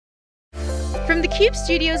From theCUBE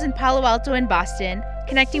studios in Palo Alto and Boston,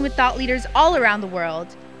 connecting with thought leaders all around the world,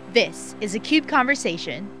 this is a CUBE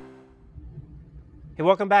Conversation. Hey,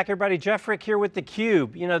 welcome back everybody. Jeff Frick here with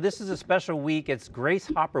theCUBE. You know, this is a special week. It's Grace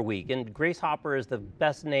Hopper Week, and Grace Hopper is the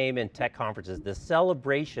best name in tech conferences, the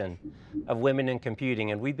celebration of women in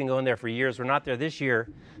computing, and we've been going there for years. We're not there this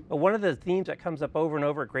year, but one of the themes that comes up over and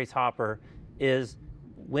over at Grace Hopper is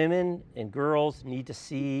women and girls need to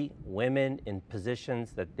see women in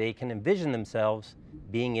positions that they can envision themselves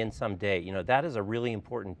being in someday. You know, that is a really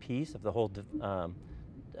important piece of the whole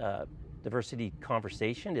diversity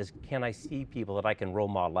conversation is, can I see people that I can role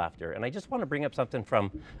model after? And I just want to bring up something from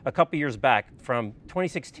a couple years back, from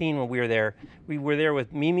 2016 when we were there. We were there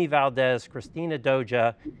with Mimi Valdez, Christina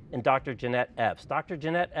Doja, and Dr. Jeanette Epps. Dr.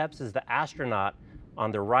 Jeanette Epps is the astronaut on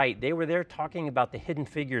the right. They were there talking about the Hidden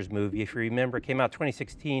Figures movie. If you remember, it came out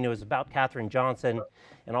 2016. It was about Katherine Johnson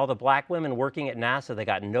and all the black women working at NASA that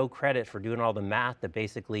got no credit for doing all the math to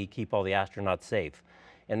basically keep all the astronauts safe.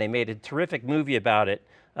 And they made a terrific movie about it.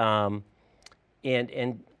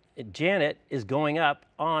 And Janet is going up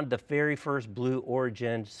on the very first Blue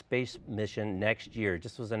Origin space mission next year.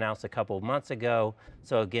 Just was announced a couple of months ago.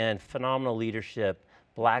 So again, phenomenal leadership.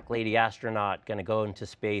 Black lady astronaut going to go into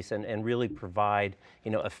space and really provide,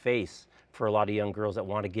 you know, a face for a lot of young girls that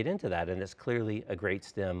want to get into that, and it's clearly a great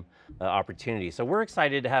STEM opportunity. So we're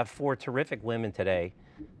excited to have 4 terrific women today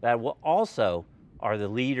that will also are the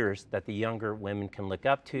leaders that the younger women can look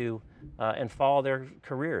up to and follow their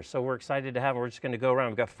careers. So we're excited to have them. We're just going to go around.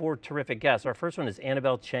 We've got 4 terrific guests. Our first one is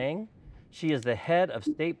Annabel Chang. She is the head of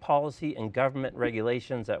state policy and government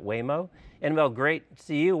regulations at Waymo. Annabel, great to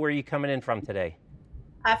see you. Where are you coming in from today?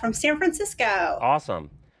 From San Francisco.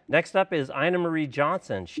 Awesome. Next up is InaMarie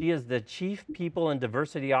Johnson. She is the Chief People and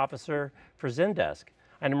Diversity Officer for Zendesk.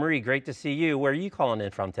 InaMarie, great to see you. Where are you calling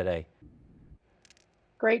in from today?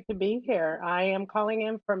 Great to be here. I am calling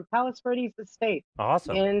in from Palos Verdes Estate.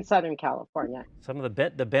 Awesome. In Southern California. Some of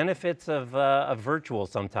the benefits of virtual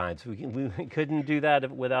sometimes. We couldn't do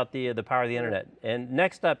that without the power of the internet. And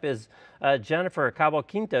next up is Jennifer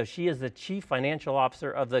Cabalquinto. She is the Chief Financial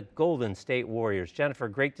Officer of the Golden State Warriors. Jennifer,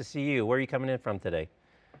 great to see you. Where are you coming in from today?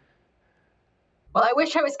 Well, I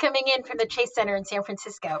wish I was coming in from the Chase Center in San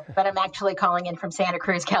Francisco, but I'm actually calling in from Santa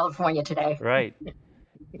Cruz, California today. Right.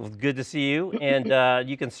 Well, good to see you, and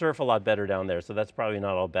you can surf a lot better down there, so that's probably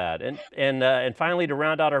not all bad. And finally, to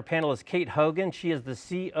round out our panel is Kate Hogan. She is the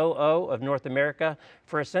COO of North America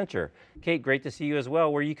for Accenture. Kate, great to see you as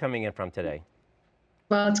well. Where are you coming in from today?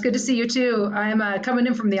 Well, it's good to see you too. I'm coming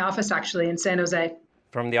in from the office actually in San Jose.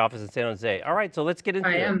 From the office in San Jose. All right, so let's get into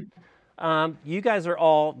it. I am. You guys are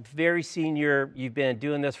all very senior. You've been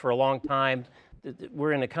doing this for a long time.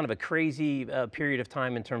 We're in a kind of a crazy period of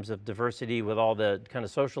time in terms of diversity with all the kind of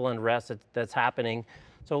social unrest that's happening.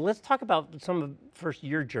 So let's talk about some of first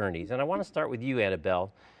your journeys. And I want to start with you,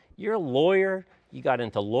 Annabel. You're a lawyer. You got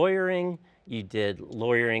into lawyering. You did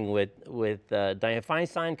lawyering with Dianne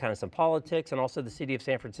Feinstein, kind of some politics, and also the city of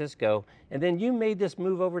San Francisco. And then you made this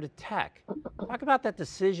move over to tech. Talk about that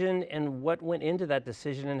decision and what went into that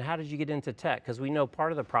decision and how did you get into tech? Because we know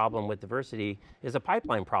part of the problem with diversity is a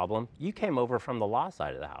pipeline problem. You came over from the law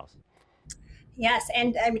side of the house. Yes,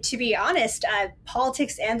 and to be honest,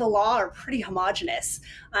 politics and the law are pretty homogenous.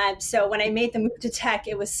 So when I made the move to tech,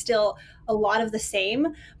 it was still a lot of the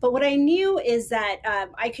same. But what I knew is that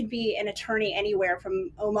I could be an attorney anywhere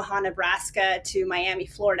from Omaha, Nebraska to Miami,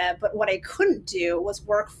 Florida. But what I couldn't do was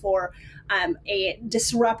work for a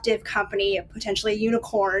disruptive company, potentially a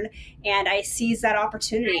unicorn. And I seized that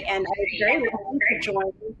opportunity, and I was very lucky to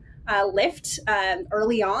join Lyft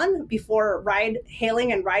early on, before ride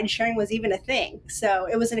hailing and ride sharing was even a thing. So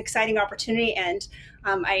it was an exciting opportunity, and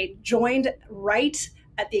I joined right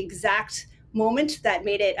at the exact moment that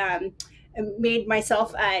made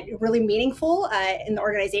myself really meaningful in the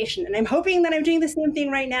organization. And I'm hoping that I'm doing the same thing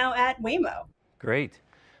right now at Waymo. Great.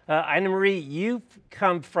 InaMarie, you've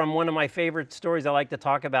come from one of my favorite stories I like to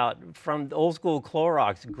talk about, from the old school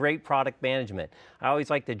Clorox, great product management. I always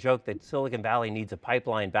like to joke that Silicon Valley needs a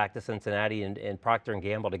pipeline back to Cincinnati and Procter &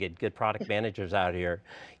 Gamble to get good product managers out here.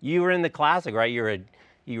 You were in the classic, right?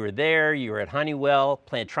 You were there, you were at Honeywell,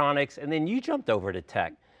 Plantronics, and then you jumped over to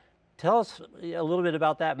tech. Tell us a little bit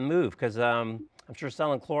about that move, because I'm sure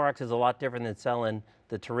selling Clorox is a lot different than selling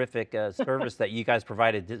the terrific service that you guys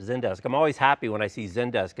provided to Zendesk. I'm always happy when I see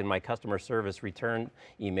Zendesk in my customer service return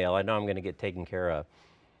email. I know I'm going to get taken care of.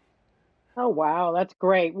 Oh, wow, that's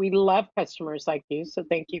great. We love customers like you, so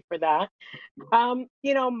thank you for that.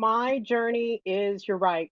 You know, my journey is, you're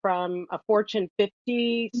right, from a Fortune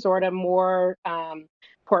 50, sort of more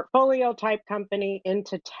portfolio type company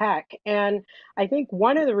into tech. And I think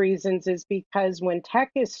one of the reasons is because when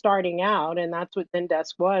tech is starting out, and that's what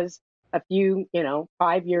Zendesk was a few,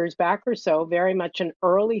 5 years back or so, very much an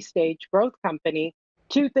early stage growth company,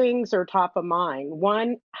 two things are top of mind.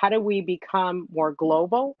 One, how do we become more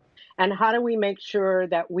global? And how do we make sure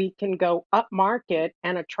that we can go up market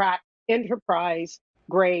and attract enterprise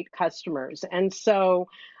grade customers? And so,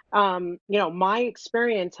 my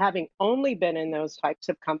experience having only been in those types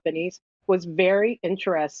of companies was very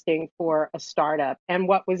interesting for a startup. And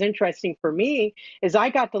what was interesting for me is I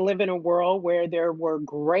got to live in a world where there were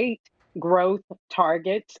great growth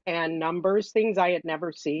targets and numbers, things I had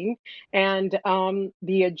never seen. And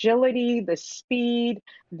the agility, the speed,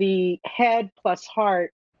 the head plus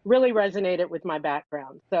heart really resonated with my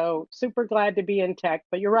background. So super glad to be in tech,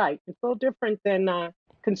 but you're right, it's a little different than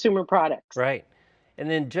consumer products. Right. And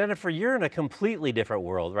then Jennifer, you're in a completely different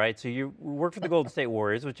world, right? So you work for the Golden State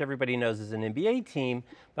Warriors, which everybody knows is an NBA team,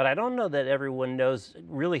 but I don't know that everyone knows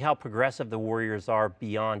really how progressive the Warriors are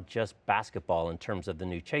beyond just basketball in terms of the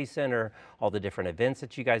new Chase Center, all the different events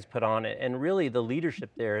that you guys put on, and really the leadership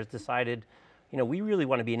there has decided, we really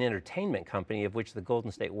want to be an entertainment company, of which the Golden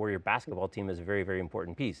State Warrior basketball team is a very, very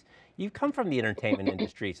important piece. You've come from the entertainment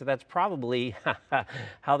industry, so that's probably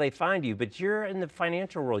how they find you, but you're in the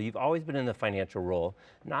financial role. You've always been in the financial role,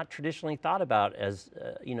 not traditionally thought about as,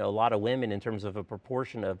 a lot of women in terms of a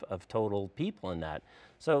proportion of total people in that.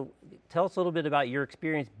 So tell us a little bit about your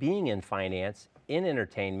experience being in finance, in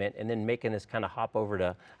entertainment, and then making this kind of hop over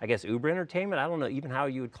to, I guess, Uber entertainment. I don't know even how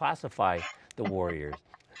you would classify the Warriors.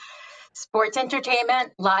 Sports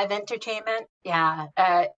entertainment, live entertainment. Yeah.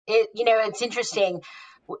 It's interesting.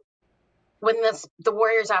 When the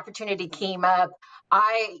Warriors opportunity came up,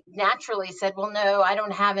 I naturally said, well, no, I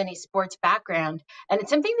don't have any sports background. And it's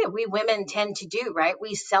something that we women tend to do, right?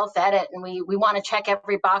 We self-edit and we want to check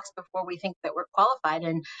every box before we think that we're qualified.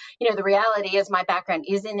 And, the reality is my background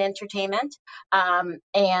is in entertainment.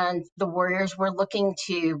 And the Warriors were looking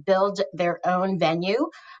to build their own venue,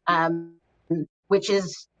 which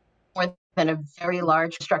is more than a very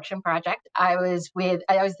large construction project. I was the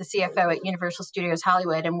CFO at Universal Studios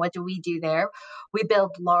Hollywood, and what do we do there? We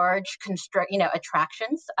build large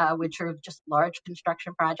attractions, which are just large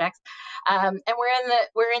construction projects, and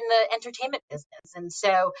we're in the entertainment business, and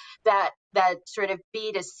so that sort of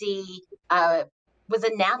B2C was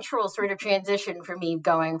a natural sort of transition for me,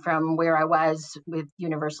 going from where I was with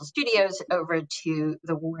Universal Studios over to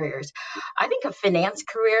the Warriors. I think a finance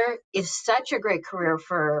career is such a great career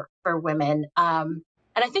for women. And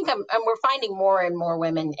I think we're finding more and more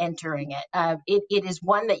women entering it. It is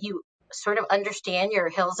one that you sort of understand your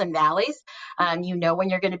hills and valleys. You know when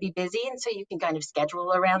you're going to be busy, and so you can kind of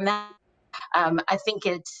schedule around that. I think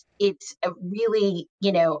it's a really,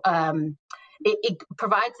 it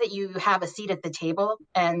provides that you have a seat at the table.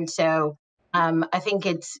 And so I think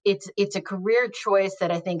it's a career choice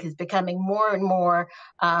that I think is becoming more and more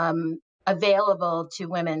available to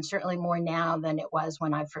women, certainly more now than it was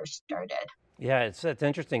when I first started. Yeah, it's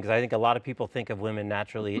interesting because I think a lot of people think of women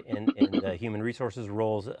naturally in the human resources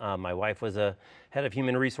roles. My wife was a head of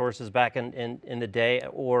human resources back in the day,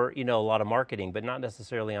 or a lot of marketing, but not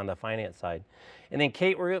necessarily on the finance side. And then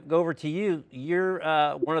Kate, we're going to go over to you. You're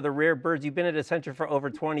one of the rare birds. You've been at Accenture for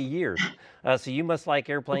over 20 years, so you must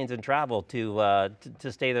like airplanes and travel to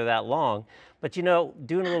stay there that long. But doing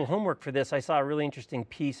a little homework for this, I saw a really interesting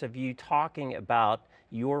piece of you talking about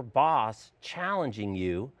your boss challenging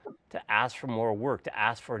you to ask for more work, to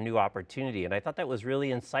ask for a new opportunity. And I thought that was really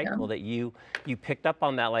insightful that you picked up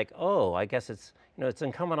on that, like, oh, I guess it's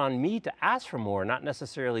incumbent on me to ask for more, not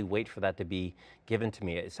necessarily wait for that to be given to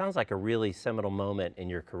me. It sounds like a really seminal moment in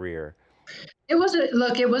your career. It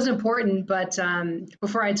was important, but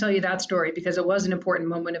before I tell you that story, because it was an important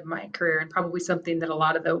moment of my career and probably something that a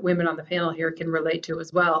lot of the women on the panel here can relate to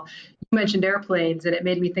as well. You mentioned airplanes, and it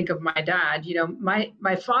made me think of my dad.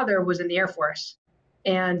 My father was in the Air Force,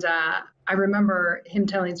 and I remember him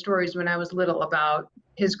telling stories when I was little about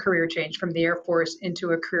his career change from the Air Force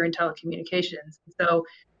into a career in telecommunications. So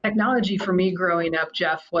technology for me growing up,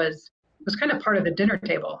 Jeff, was kind of part of the dinner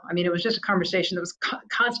table. I mean, it was just a conversation that was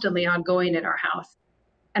constantly ongoing in our house.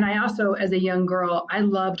 And I also, as a young girl, I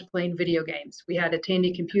loved playing video games. We had a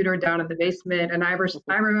Tandy computer down in the basement, and I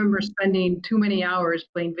remember spending too many hours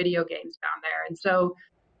playing video games down there. And so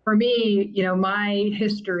for me, my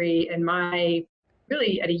history and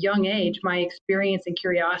really at a young age, my experience and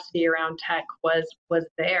curiosity around tech was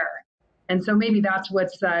there. And so maybe that's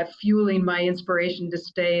what's fueling my inspiration to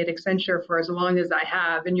stay at Accenture for as long as I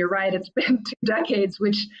have. And you're right, it's been 2 decades,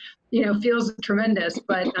 which, feels tremendous.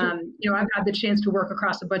 But, I've had the chance to work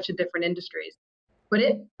across a bunch of different industries.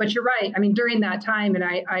 But you're right. I mean, during that time, and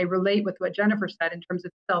I relate with what Jennifer said in terms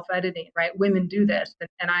of self-editing, right? Women do this,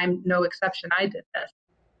 and I'm no exception. I did this.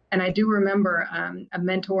 And I do remember a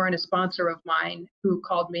mentor and a sponsor of mine who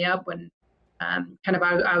called me up when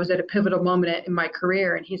I was at a pivotal moment in my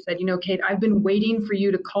career. And he said, Kate, I've been waiting for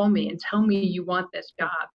you to call me and tell me you want this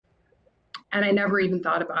job. And I never even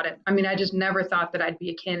thought about it. I mean, I just never thought that I'd be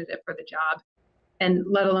a candidate for the job, and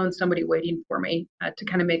let alone somebody waiting for me to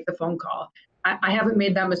kind of make the phone call. I haven't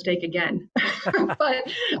made that mistake again,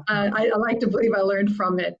 but I like to believe I learned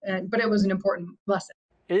from it, but it was an important lesson.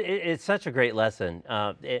 It's such a great lesson,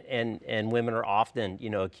 and women are often,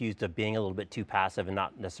 accused of being a little bit too passive and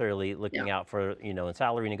not necessarily looking out for, in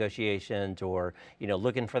salary negotiations, or,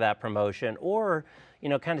 looking for that promotion, or,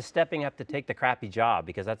 kind of stepping up to take the crappy job,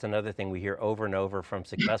 because that's another thing we hear over and over from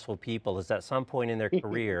successful people is at some point in their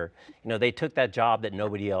career, they took that job that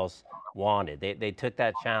nobody else wanted. They took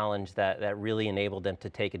that challenge that really enabled them to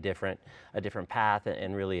take a different path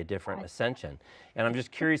and really a different ascension. And I'm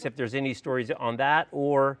just curious if there's any stories on that,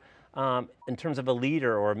 or in terms of a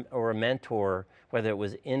leader or a mentor, whether it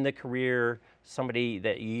was in the career, somebody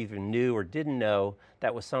that you even knew or didn't know,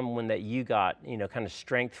 that was someone that you got, kind of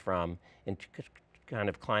strength from in kind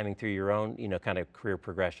of climbing through your own, kind of career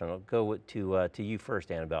progression. I'll go to you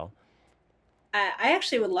first, Annabelle. I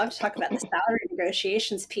actually would love to talk about the salary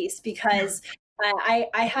negotiations piece, because I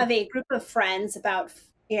have a group of friends that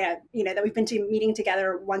we've been meeting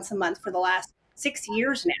together once a month for the last 6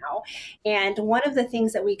 years now. And one of the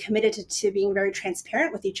things that we committed to being very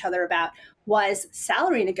transparent with each other about was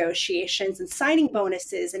salary negotiations and signing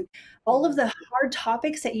bonuses and all of the hard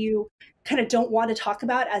topics that you kind of don't want to talk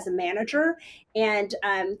about as a manager. And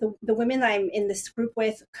the women I'm in this group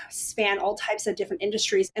with span all types of different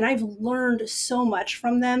industries. And I've learned so much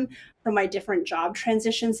from them, from my different job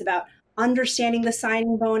transitions, about understanding the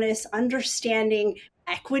signing bonus, understanding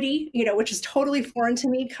equity, which is totally foreign to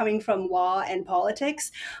me coming from law and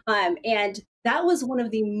politics. And that was one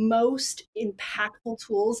of the most impactful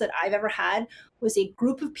tools that I've ever had, was a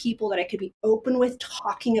group of people that I could be open with,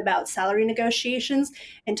 talking about salary negotiations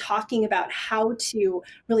and talking about how to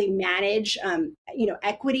really manage,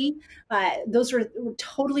 equity. Those were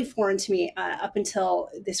totally foreign to me up until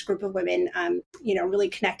this group of women, really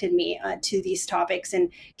connected me to these topics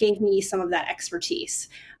and gave me some of that expertise.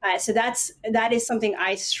 So that is something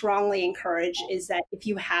I strongly encourage, is that if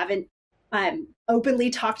you haven't openly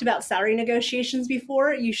talked about salary negotiations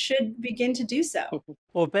before, you should begin to do so.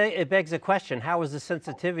 Well, it begs a question: how was the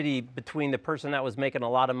sensitivity between the person that was making a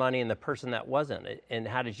lot of money and the person that wasn't? And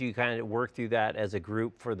how did you kind of work through that as a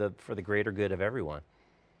group for the greater good of everyone?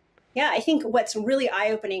 Yeah, I think what's really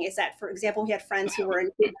eye-opening is that, for example, we had friends who were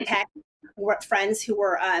in big tech, friends who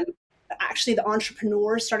were actually the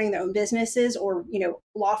entrepreneurs starting their own businesses, or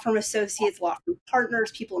law firm associates, law firm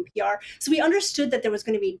partners, people in PR. So we understood that there was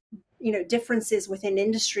going to be differences within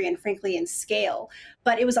industry and frankly in scale,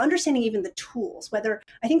 but it was understanding even the tools. Whether,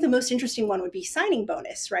 I think the most interesting one would be signing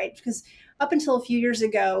bonus, right? Because up until a few years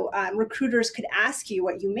ago, recruiters could ask you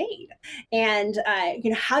what you made, and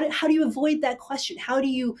how do you avoid that question? How do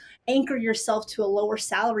you anchor yourself to a lower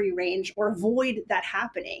salary range or avoid that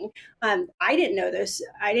happening? I didn't know this.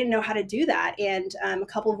 I didn't know how to do that, and a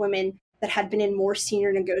couple of women that had been in more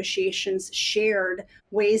senior negotiations shared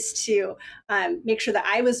ways to make sure that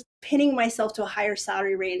I was pinning myself to a higher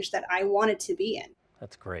salary range that I wanted to be in.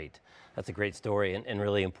 That's great. That's a great story, and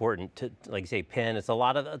really important to, like you say, pin. It's a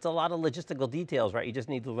lot of logistical details, right? You just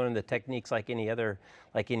need to learn the techniques like any other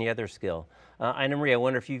skill. InaMarie, I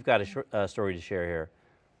wonder if you've got a story to share here.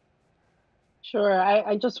 Sure.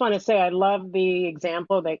 I just want to say I love the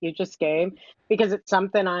example that you just gave, because it's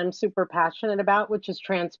something I'm super passionate about, which is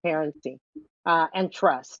transparency and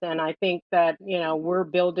trust. And I think that, we're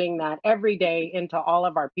building that every day into all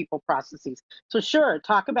of our people processes. So sure,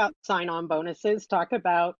 talk about sign-on bonuses, talk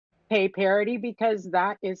about pay parity, because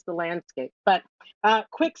that is the landscape. But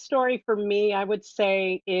quick story for me, I would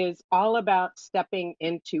say, is all about stepping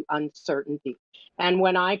into uncertainty. And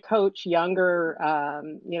when I coach younger,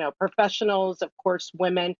 professionals, of course,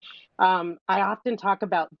 women, I often talk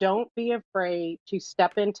about, don't be afraid to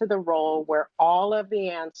step into the role where all of the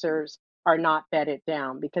answers are not bedded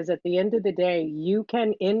down, because at the end of the day, you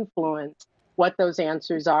can influence what those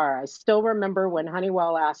answers are. I still remember when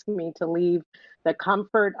Honeywell asked me to leave the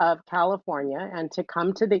comfort of California and to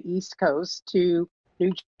come to the East Coast, to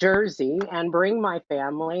New Jersey, and bring my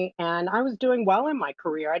family. And I was doing well in my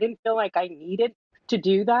career. I didn't feel like I needed to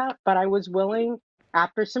do that, but I was willing,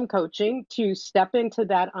 after some coaching, to step into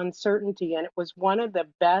that uncertainty. And it was one of the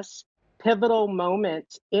best pivotal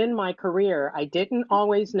moments in my career. I didn't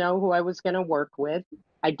always know who I was going to work with.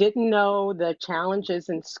 I didn't know the challenges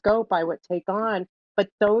and scope I would take on, but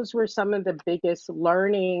those were some of the biggest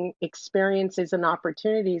learning experiences and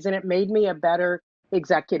opportunities, and it made me a better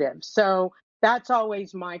executive. So that's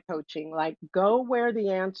always my coaching, like go where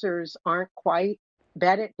the answers aren't quite,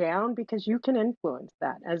 bed it down, because you can influence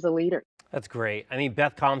that as a leader. That's great. I mean,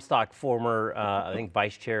 Beth Comstock, former, I think,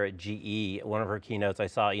 vice chair at GE, one of her keynotes I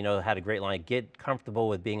saw, had a great line, get comfortable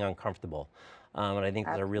with being uncomfortable. And I think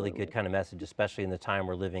that's a really good kind of message, especially in the time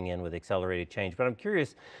we're living in with accelerated change. But I'm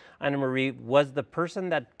curious, InaMarie, was the person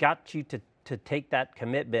that got you to take that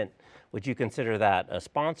commitment, would you consider that a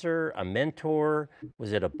sponsor, a mentor?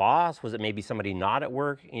 Was it a boss? Was it maybe somebody not at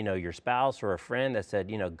work, your spouse or a friend that said,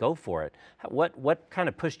 go for it? What kind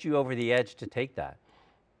of pushed you over the edge to take that?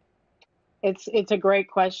 It's a great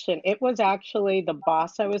question. It was actually the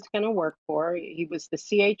boss I was going to work for. He was the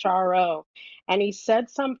CHRO, and he said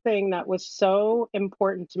something that was so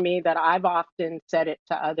important to me that I've often said it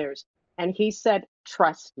to others. And he said,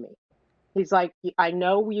 trust me. He's like, I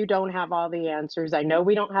know you don't have all the answers. I know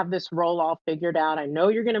we don't have this role all figured out. I know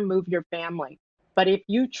you're going to move your family. But if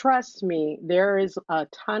you trust me, there is a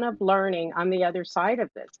ton of learning on the other side of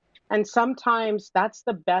this. And sometimes that's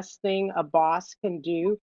the best thing a boss can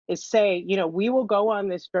do, is say, we will go on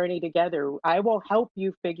this journey together. I will help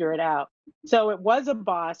you figure it out. So it was a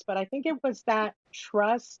boss, but I think it was that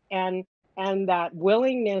trust and that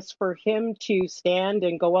willingness for him to stand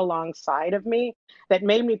and go alongside of me that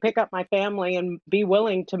made me pick up my family and be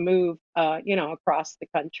willing to move, across the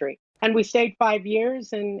country. And we stayed 5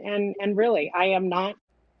 years, and really, I am not,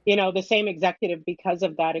 the same executive because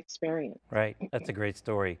of that experience. Right, that's a great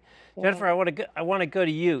story. Yeah. Jennifer, I want to go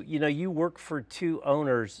to you. You work for two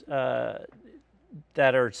owners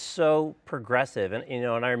that are so progressive, and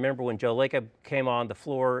and I remember when Joe Lacob came on the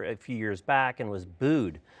floor a few years back and was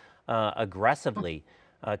booed aggressively,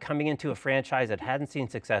 coming into a franchise that hadn't seen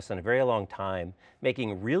success in a very long time,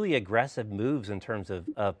 making really aggressive moves in terms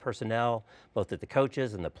of personnel, both at the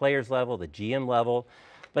coaches and the players level, the GM level,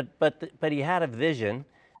 but he had a vision.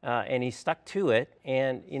 And he stuck to it,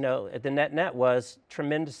 and the net was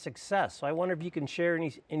tremendous success. So I wonder if you can share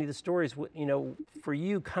any of the stories, for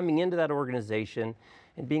you coming into that organization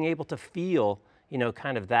and being able to feel,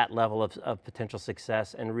 kind of that level of potential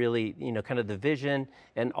success, and really, kind of the vision,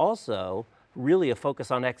 and also really a focus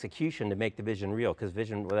on execution to make the vision real, because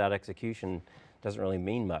vision without execution doesn't really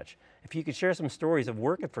mean much. If you could share some stories of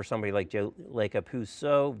working for somebody like Joe Lacob, who's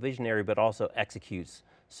so visionary but also executes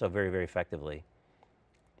so very, very effectively.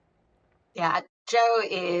 Yeah, Joe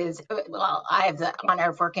is, well, I have the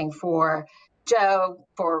honor of working for Joe,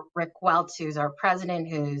 for Rick Welts, who's our president,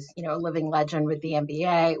 who's, a living legend with the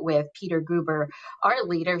NBA, with Peter Guber. Our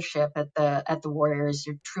leadership at the Warriors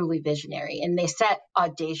are truly visionary, and they set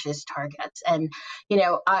audacious targets. And,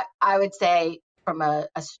 I would say from a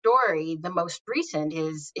story, the most recent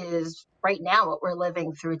is right now what we're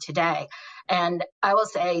living through today. And I will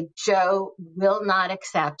say, Joe will not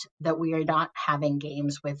accept that we are not having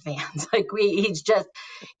games with fans.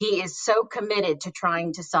 He is so committed to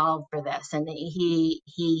trying to solve for this. And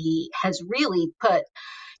he has really put,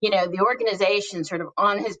 the organization sort of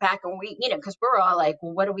on his back, and we, because we're all like,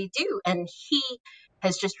 well, what do we do? And he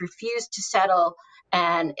has just refused to settle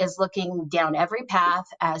and is looking down every path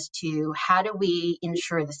as to how do we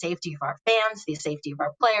ensure the safety of our fans, the safety of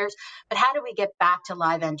our players, but how do we get back to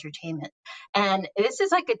live entertainment? And this is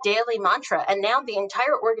like a daily mantra. And now the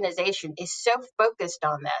entire organization is so focused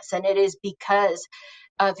on this, and it is because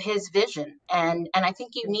of his vision. And I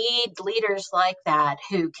think you need leaders like that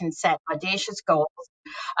who can set audacious goals,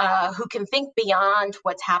 who can think beyond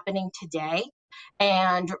what's happening today,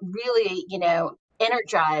 and really,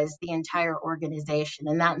 energize the entire organization.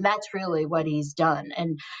 And that's really what he's done.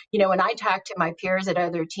 And, when I talk to my peers at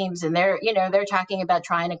other teams, and they're talking about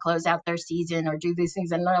trying to close out their season or do these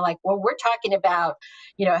things, and they're like, well, we're talking about,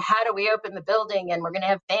 how do we open the building, and we're going to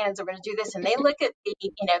have fans, and we're going to do this. And they look at me,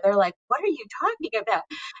 they're like, what are you talking about?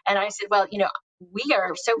 And I said, well, we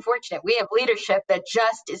are so fortunate. We have leadership that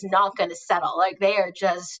just is not going to settle. Like, they are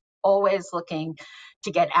just always looking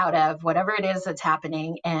to get out of whatever it is that's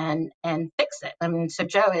happening and fix it. I mean, so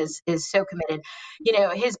Joe is so committed.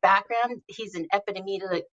 His background, he's an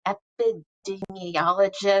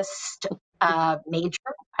epidemiologist major,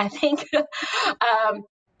 I think. Can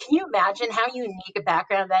you imagine how unique a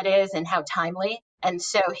background that is and how timely? And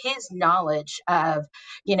so his knowledge of,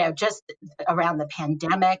 just around the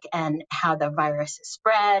pandemic and how the virus is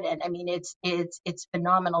spread. And I mean, it's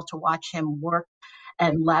phenomenal to watch him work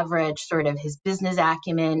and leverage sort of his business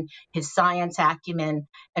acumen, his science acumen,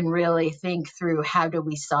 and really think through how do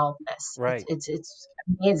we solve this. Right. It's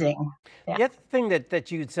amazing. Yeah. The other thing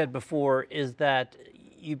that you had said before is that,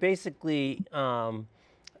 you basically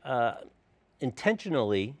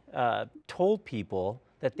intentionally told people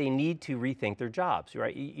that they need to rethink their jobs,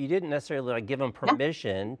 right? You didn't necessarily like give them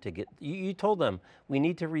permission to get, you told them we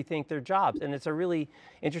need to rethink their jobs. And it's a really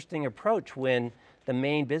interesting approach when the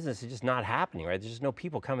main business is just not happening, right? There's just no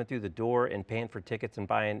people coming through the door and paying for tickets and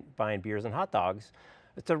buying beers and hot dogs.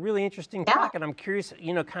 It's a really interesting talk, and I'm curious,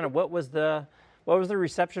 you know, kind of what was the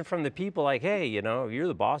reception from the people? Like, hey, you know, you're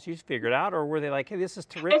the boss, you figure it out, or were they like, hey, this is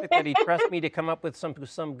terrific that he trusts me to come up with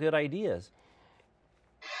some good ideas?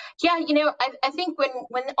 Yeah, you know, I think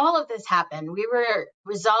when all of this happened, we were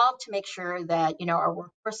resolved to make sure that, you know, our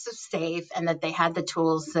workforce was safe and that they had the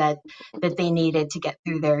tools that they needed to get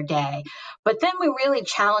through their day. But then we really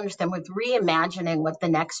challenged them with reimagining what the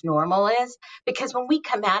next normal is, because when we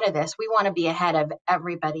come out of this, we want to be ahead of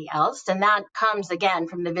everybody else. And that comes again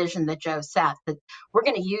from the vision that Joe set, that we're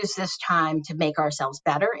going to use this time to make ourselves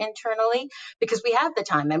better internally, because we have the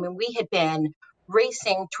time. I mean, we had been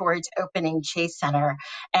racing towards opening Chase Center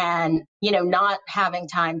and, you know, not having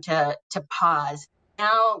time to pause.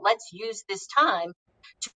 Now let's use this time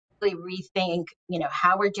to really rethink, you know,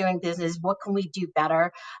 how we're doing business, what can we do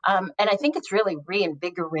better? And I think it's really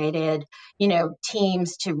reinvigorated, you know,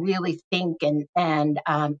 teams to really think and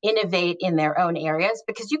innovate in their own areas,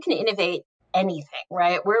 because you can innovate anything,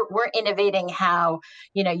 right? We're innovating how,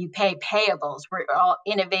 you know, you pay payables. We're all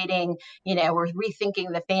innovating, you know, we're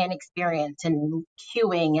rethinking the fan experience and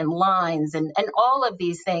queuing and lines and all of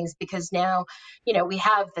these things, because now, you know, we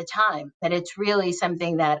have the time, that it's really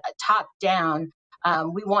something that top down,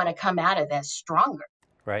 we want to come out of this stronger.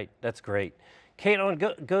 Right, that's great. Kate, I want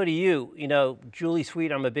to go to you. You know, Julie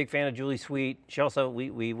Sweet, I'm a big fan of Julie Sweet. She also,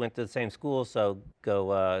 we went to the same school, so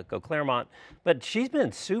go Claremont. But she's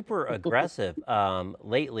been super aggressive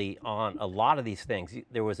lately on a lot of these things.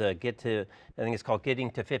 There was a I think it's called Getting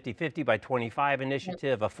to 50-50 by 25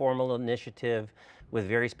 initiative, a formal initiative with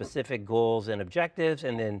very specific goals and objectives.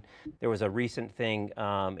 And then there was a recent thing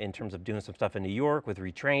in terms of doing some stuff in New York with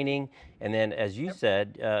retraining. And then, as you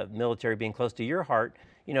said, military being close to your heart,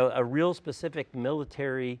 you know, a real specific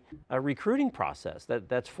military recruiting process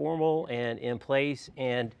that's formal and in place.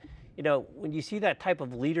 And, you know, when you see that type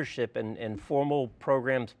of leadership and formal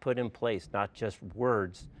programs put in place, not just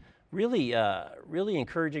words, really, really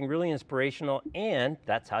encouraging, really inspirational, and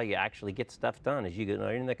that's how you actually get stuff done. As you know,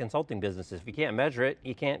 in the consulting business, if you can't measure it,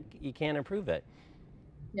 you can't improve it.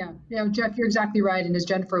 Yeah, you know, Jeff, you're exactly right. And as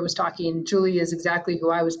Jennifer was talking, Julie is exactly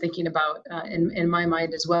who I was thinking about in my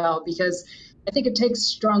mind as well, because I think it takes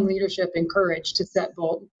strong leadership and courage to set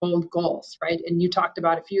bold goals, right? And you talked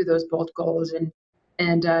about a few of those bold goals,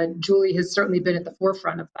 and Julie has certainly been at the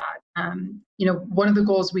forefront of that. You know, one of the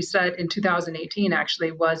goals we set in 2018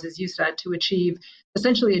 actually was, as you said, to achieve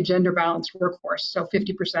essentially a gender balanced workforce. So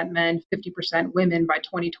 50% men, 50% women by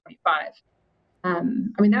 2025. I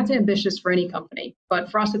mean, that's ambitious for any company,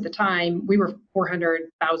 but for us at the time, we were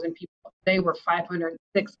 400,000 people. They were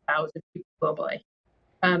 506,000 people globally.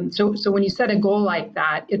 So when you set a goal like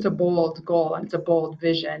that, it's a bold goal and it's a bold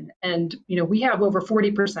vision. And, you know, we have over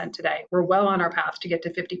 40% today. We're well on our path to get to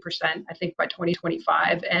 50%, I think, by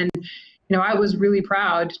 2025. And, you know, I was really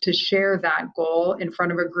proud to share that goal in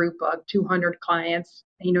front of a group of 200 clients,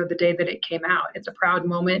 you know, the day that it came out. It's a proud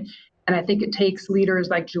moment. And I think it takes leaders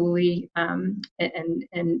like Julie and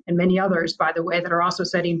many others, by the way, that are also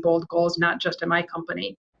setting bold goals, not just in my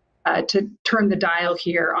company, to turn the dial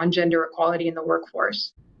here on gender equality in the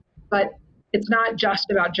workforce. But it's not just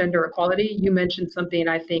about gender equality. You mentioned something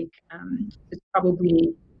I think is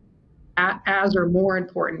probably as or more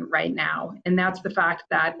important right now, and that's the fact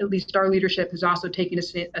that at least our leadership has also taken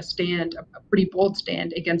a stand, a pretty bold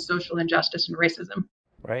stand against social injustice and racism.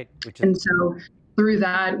 Right. And so through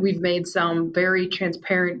that, we've made some very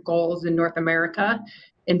transparent goals in North America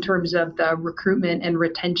in terms of the recruitment and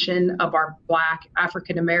retention of our Black,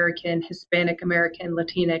 African American, Hispanic American,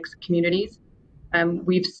 Latinx communities.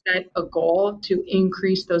 We've set a goal to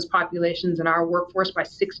increase those populations in our workforce by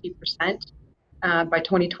 60% by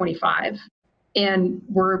 2025. And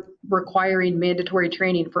we're requiring mandatory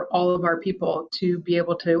training for all of our people to be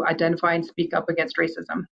able to identify and speak up against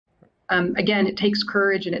racism. Again, it takes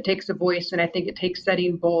courage and it takes a voice, and I think it takes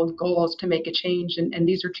setting bold goals to make a change, and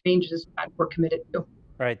these are changes that we're committed to.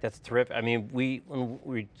 Right, that's terrific. I mean, when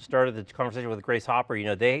we started the conversation with Grace Hopper, you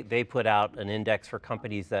know, they put out an index for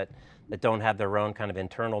companies that don't have their own kind of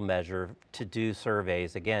internal measure to do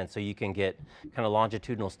surveys, again, so you can get kind of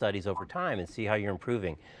longitudinal studies over time and see how you're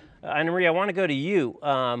improving. InaMarie, I want to go to you.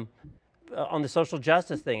 on the social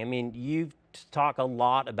justice thing, I mean, you talk a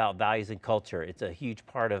lot about values and culture. It's a huge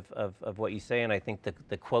part of what you say, and I think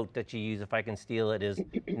the quote that you use, if I can steal it, is,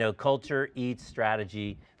 you know, culture eats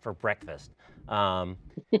strategy for breakfast.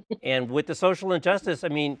 And with the social injustice, I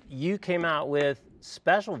mean, you came out with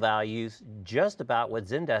special values just about what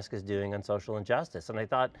Zendesk is doing on social injustice. And I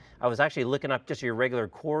thought, I was actually looking up just your regular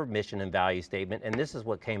core mission and value statement, and this is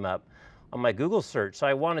what came up on my Google search. So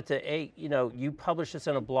I wanted to, you know, you published this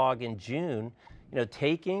in a blog in June, you know,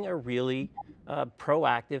 taking a really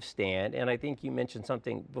proactive stand, and I think you mentioned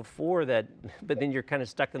something before that, but then you're kind of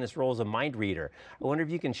stuck in this role as a mind reader. I wonder if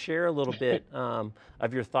you can share a little bit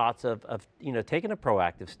of your thoughts of you know, taking a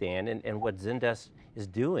proactive stand and what Zendesk is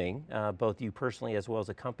doing, both you personally as well as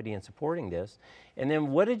a company in supporting this. And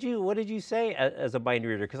then what did you say as a mind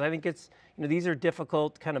reader? Because I think it's, you know, these are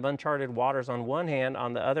difficult, kind of uncharted waters on one hand.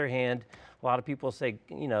 On the other hand, a lot of people say,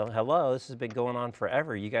 you know, hello, this has been going on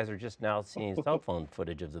forever. You guys are just now seeing cell phone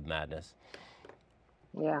footage of the madness.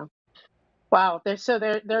 Yeah. Wow. There's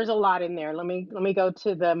a lot in there. Let me go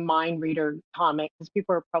to the mind reader comment, because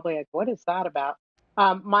people are probably like, what is that about?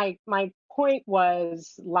 My point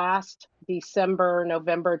was last December,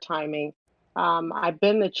 November timing. I've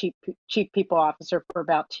been the chief people officer for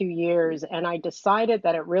about 2 years, and I decided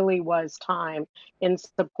that it really was time, in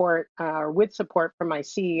support with support from my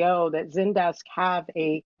CEO, that Zendesk have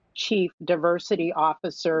a chief diversity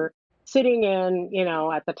officer sitting in, you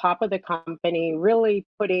know, at the top of the company, really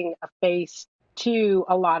putting a face to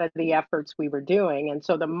a lot of the efforts we were doing. And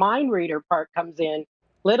so the mind reader part comes in.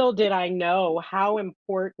 Little did I know how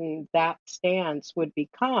important that stance would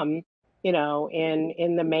become, you know,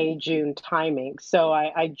 in the May, June timing. So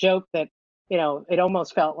I joke that, you know, it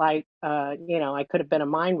almost felt like, you know, I could have been a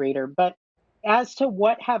mind reader. But as to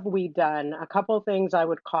what have we done, a couple of things I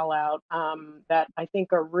would call out that I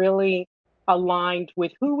think are really aligned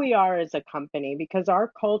with who we are as a company, because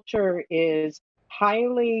our culture is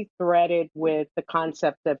highly threaded with the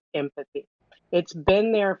concept of empathy. It's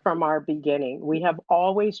been there from our beginning. We have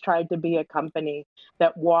always tried to be a company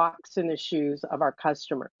that walks in the shoes of our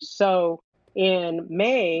customers. So in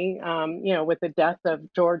May, you know, with the death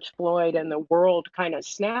of George Floyd and the world kind of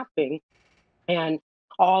snapping, and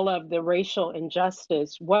all of the racial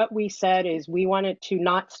injustice, what we said is we wanted to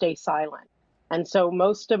not stay silent. And so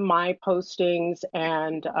most of my postings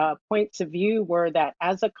and points of view were that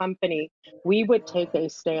as a company, we would take a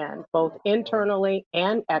stand, both internally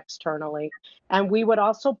and externally. And we would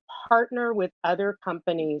also partner with other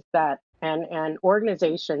companies that and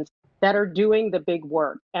organizations that are doing the big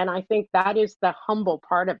work. And I think that is the humble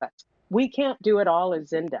part of us. We can't do it all as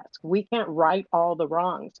Zendesk. We can't right all the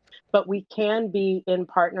wrongs, but we can be in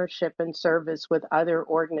partnership and service with other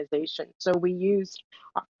organizations. So we used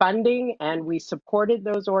funding and we supported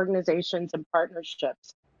those organizations and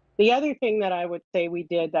partnerships. The other thing that I would say we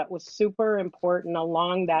did that was super important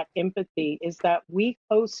along that empathy is that we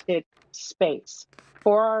hosted space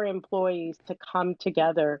for our employees to come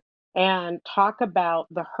together and talk about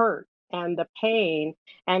the hurt and the pain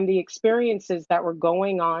and the experiences that were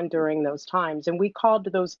going on during those times. And we called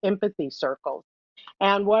those empathy circles.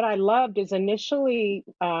 And what I loved is initially,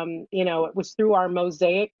 you know, it was through our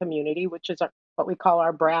Mosaic community, which is what we call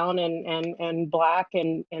our brown and Black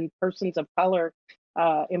and persons of color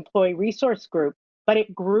employee resource group. But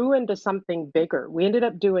it grew into something bigger. We ended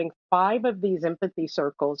up doing 5 of these empathy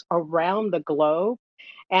circles around the globe.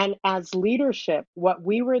 And as leadership, what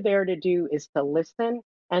we were there to do is to listen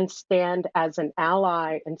and stand as an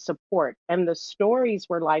ally and support. And the stories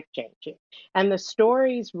were life-changing. And the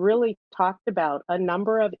stories really talked about a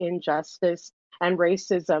number of injustice and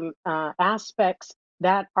racism aspects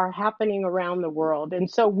that are happening around the world. And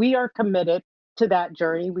so we are committed to that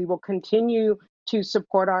journey. We will continue to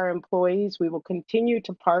support our employees. We will continue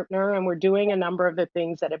to partner, and we're doing a number of the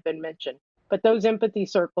things that have been mentioned. But those empathy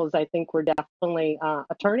circles, I think, were definitely a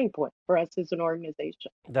turning point for us as an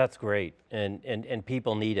organization. That's great, and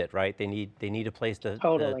people need it, right? They need a place to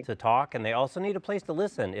talk, and they also need a place to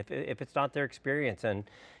listen if it's not their experience. And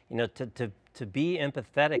you know, to be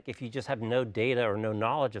empathetic, if you just have no data or no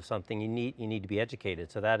knowledge of something, you need to be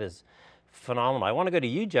educated. So that is phenomenal. I want to go to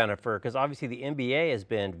you, Jennifer, because obviously the NBA has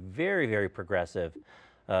been very, very progressive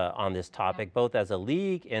on this topic, both as a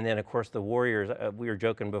league and then of course the Warriors. We were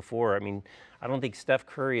joking before, I mean, I don't think Steph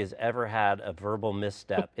Curry has ever had a verbal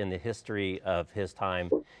misstep in the history of his time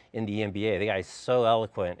in the NBA. The guy's so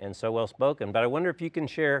eloquent and so well spoken, but I wonder if you can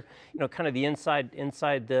share, you know, kind of the inside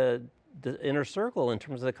the inner circle in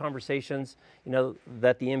terms of the conversations, you know,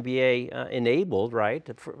 that the NBA enabled, right?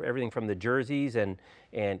 For everything from the jerseys and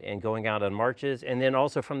going out on marches, and then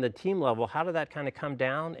also from the team level, how did that kind of come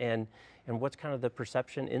down? And and what's kind of the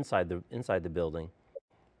perception inside the building?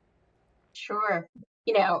 Sure.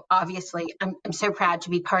 You know, obviously, I'm so proud to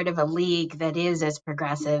be part of a league that is as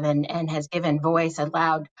progressive and has given voice,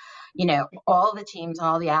 allowed, you know, all the teams,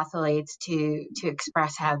 all the athletes to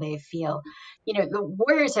express how they feel. You know, the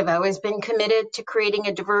Warriors have always been committed to creating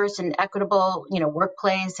a diverse and equitable, you know,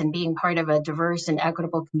 workplace and being part of a diverse and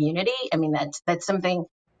equitable community. I mean, that's something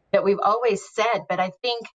that we've always said, but I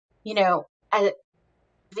think, you know,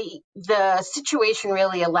 the situation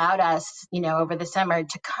really allowed us, you know, over the summer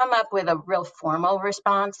to come up with a real formal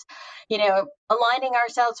response, you know, aligning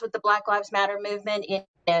ourselves with the Black Lives Matter movement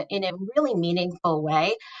in a really meaningful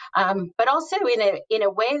way, but also in a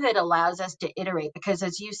way that allows us to iterate, because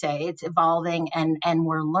as you say, it's evolving and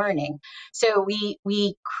we're learning. So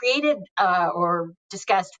we created or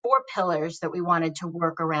discussed 4 pillars that we wanted to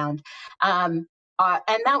work around, and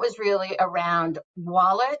that was really around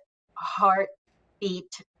wallet, heart,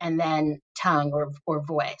 feet, and then tongue or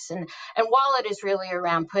voice. And wallet is really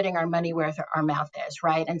around putting our money where our mouth is,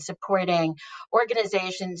 right? And supporting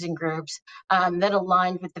organizations and groups that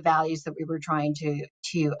aligned with the values that we were trying to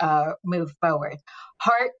move forward.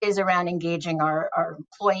 Heart is around engaging our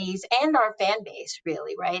employees and our fan base,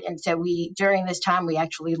 really, right? And so during this time, we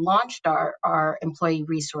actually launched our employee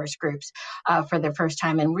resource groups for the first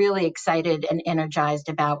time, and really excited and energized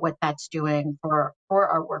about what that's doing for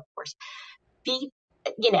our workforce. Feet,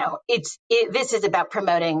 you know, this is about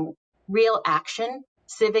promoting real action,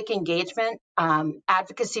 civic engagement,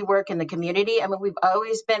 advocacy work in the community. I mean, we've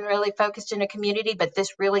always been really focused in a community, but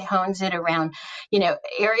this really hones it around, you know,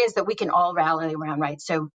 areas that we can all rally around, right?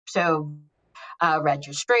 So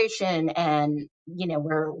registration, and, you know,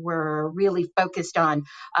 we're really focused on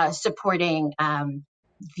supporting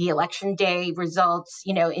the election day results,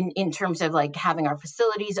 you know, in terms of like having our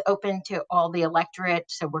facilities open to all the electorate.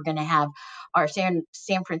 So we're going to have our San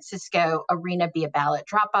Francisco arena be a ballot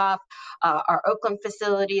drop-off. Our Oakland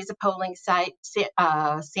facility is a polling site.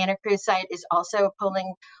 Santa Cruz site is also a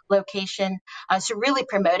polling location. So really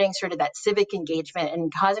promoting sort of that civic engagement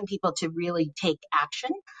and causing people to really take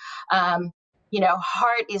action. You know,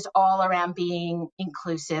 heart is all around being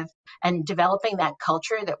inclusive and developing that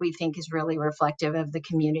culture that we think is really reflective of the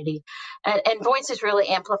community. And voice is really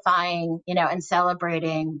amplifying, you know, and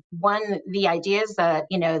celebrating the ideas that,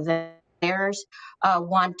 you know, the players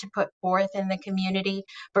want to put forth in the community,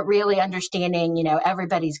 but really understanding, you know,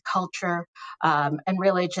 everybody's culture, and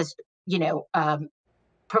really just, you know,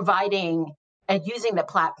 providing and using the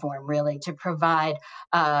platform really to provide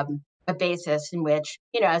a basis in which,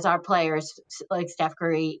 you know, as our players like Steph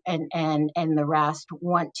Curry and the rest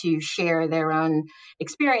want to share their own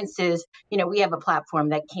experiences, you know, we have a platform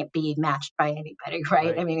that can't be matched by anybody,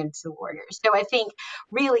 right? I mean, it's the Warriors. So I think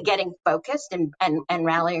really getting focused and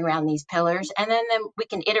rallying around these pillars, and then we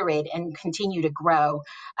can iterate and continue to grow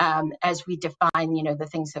as we define, you know, the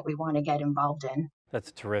things that we want to get involved in.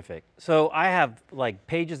 That's terrific. So I have like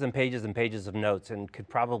pages and pages and pages of notes and could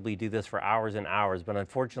probably do this for hours and hours, but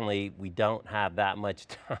unfortunately we don't have that much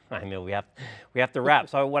time and we have to wrap.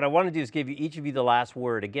 So what I want to do is give each of you the last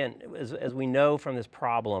word. Again, as we know from this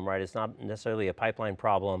problem, right, it's not necessarily a pipeline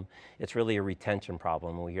problem, it's really a retention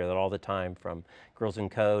problem. And we hear that all the time from girls in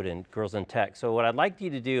code and girls in tech. So what I'd like you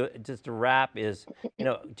to do just to wrap is, you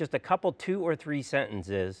know, just a couple 2 or 3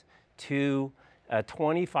 sentences to a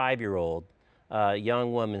 25-year-old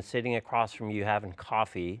young woman sitting across from you having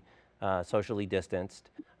coffee, socially distanced,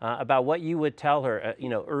 about what you would tell her, you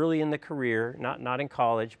know, early in the career, not in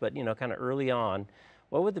college, but, you know, kind of early on.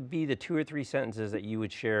 What would be the 2 or 3 sentences that you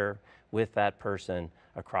would share with that person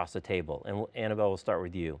across the table? And Annabelle, we'll start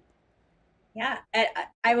with you. Yeah,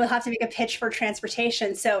 I will have to make a pitch for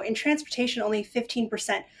transportation. So in transportation, only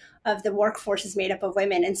 15% of the workforce is made up of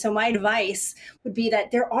women. And so my advice would be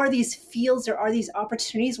that there are these fields, there are these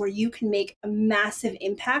opportunities where you can make a massive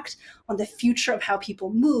impact on the future of how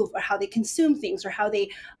people move or how they consume things or how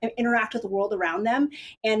they interact with the world around them.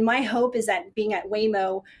 And my hope is that being at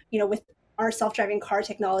Waymo, you know, with our self-driving car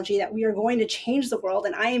technology, that we are going to change the world.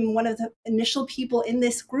 And I am one of the initial people in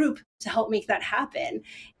this group to help make that happen.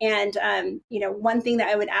 And, you know, one thing that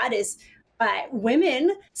I would add is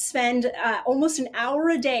women spend almost an hour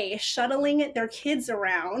a day shuttling their kids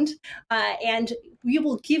around, and we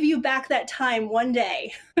will give you back that time one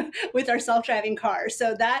day with our self-driving cars.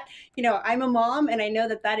 So that, you know, I'm a mom and I know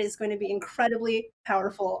that that is going to be incredibly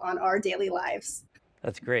powerful on our daily lives.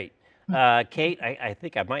 That's great. Kate, I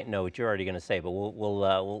think I might know what you're already going to say, but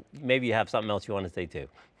we'll maybe you have something else you want to say too.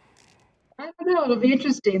 I don't know, it'll be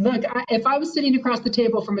interesting. Look, if I was sitting across the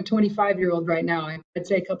table from a 25-year-old right now, I'd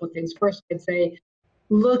say a couple of things. First, I'd say,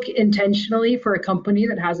 look intentionally for a company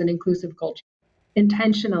that has an inclusive culture.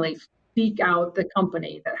 Intentionally. seek out the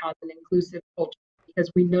company that has an inclusive culture,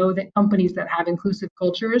 because we know that companies that have inclusive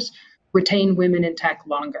cultures retain women in tech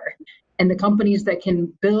longer. And the companies that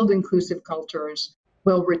can build inclusive cultures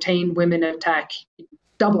will retain women in tech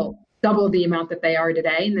double the amount that they are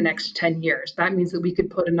today in the next 10 years. That means that we could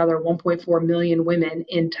put another 1.4 million women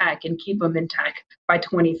in tech and keep them in tech by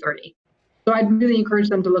 2030. So I'd really encourage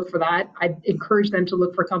them to look for that. I'd encourage them to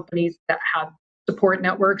look for companies that have support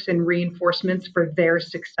networks and reinforcements for their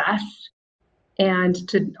success, and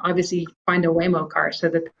to obviously find a Waymo car so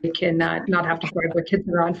that they can not have to drive their kids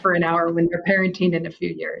around for an hour when they're parenting in a few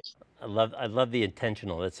years. I love the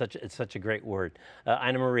intentional. It's such a great word.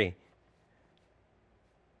 InaMarie.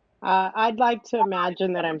 I'd like to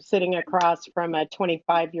imagine that I'm sitting across from a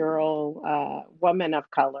 25-year-old woman of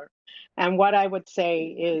color. And what I would say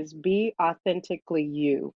is be authentically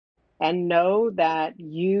you and know that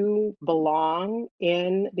you belong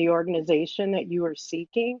in the organization that you are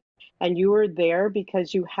seeking. And you are there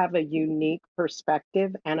because you have a unique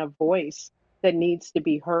perspective and a voice that needs to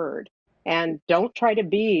be heard. And don't try to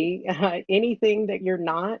be anything that you're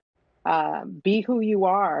not. Be who you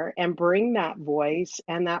are and bring that voice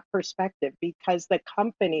and that perspective, because the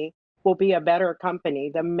company will be a better company.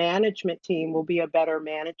 The management team will be a better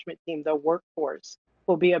management team. The workforce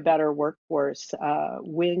will be a better workforce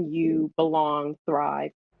when you belong,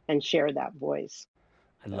 thrive, and share that voice.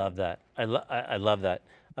 I love that. I love that.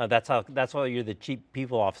 That's why you're the chief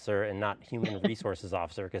people officer and not human resources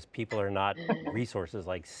officer, because people are not resources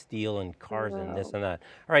like steel and cars and this and that.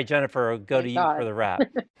 All right, Jennifer, I'll go to you for the wrap.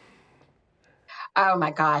 Oh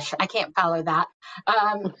my gosh, I can't follow that.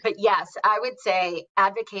 But yes, I would say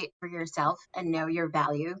advocate for yourself and know your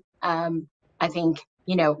value. I think,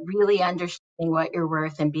 really understanding what you're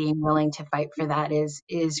worth and being willing to fight for that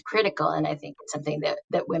is critical. And I think it's something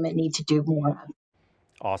that women need to do more of.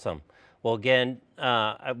 Awesome. Well, again,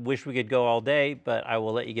 I wish we could go all day, but I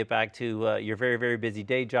will let you get back to your very, very busy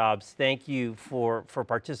day jobs. Thank you for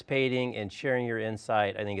participating and sharing your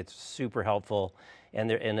insight. I think it's super helpful.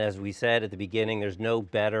 And as we said at the beginning, there's no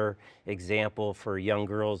better example for young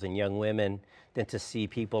girls and young women than to see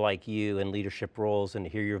people like you in leadership roles and to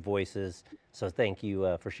hear your voices. So thank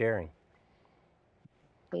you for sharing.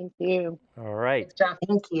 Thank you. All right.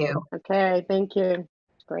 Thank you. Okay, thank you.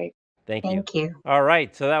 It's great. Thank you. Thank you. All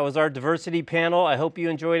right, so that was our diversity panel. I hope you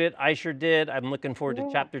enjoyed it. I sure did. I'm looking forward to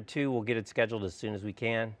chapter 2. We'll get it scheduled as soon as we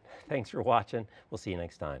can. Thanks for watching. We'll see you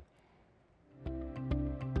next time.